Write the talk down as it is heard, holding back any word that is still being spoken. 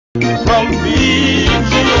from victory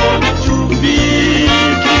to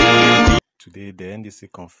victory. Today, the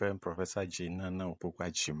NDC confirmed Professor Jane Naana Opoku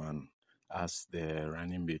Agyemang as the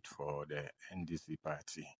running mate for the NDC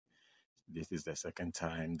party. This is the second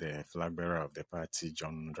time the flag bearer of the party,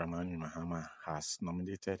 Dramani Mahama, has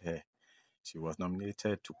nominated her. She was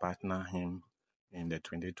nominated to partner him in the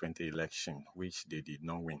 2020 election, which they did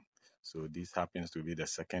not win. So this happens to be the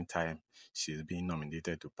second time she's been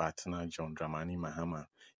nominated to partner John Dramani Mahama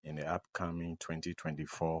in the upcoming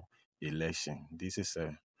 2024 election. This is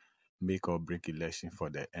a make or break election for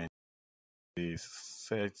the NDC. They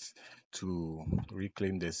set to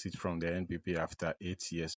reclaim the seat from the NPP after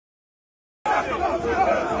 8 years.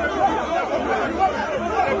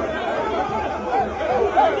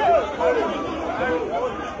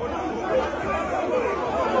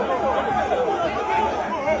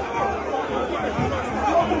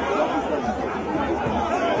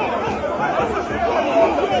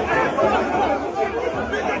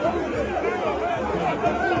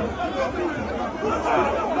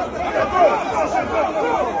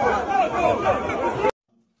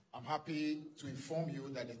 I'm happy to inform you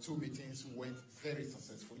that the two meetings went very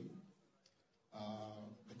successfully.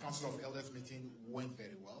 The Council of Elders meeting went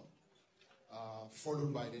very well,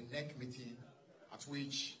 followed by the NEC meeting, at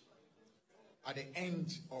which, at the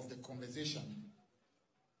end of the conversation,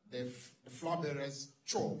 the flag bearer's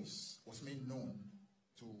choice was made known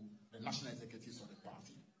to the national executives of the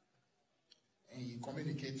party. And he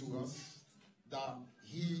communicated to us that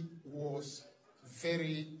he was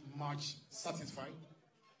very much satisfied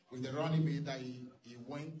with the running mate that he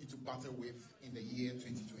went into battle with in the year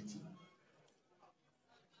 2020.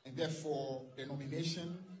 And therefore, the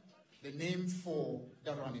nomination, the name for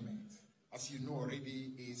the running mate, as you know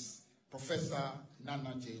already, is Professor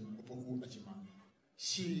Nana Jane Opoku Agyemang.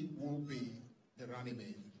 She will be the running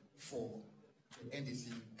mate for the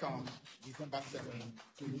NDC come December 7,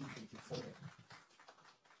 2024.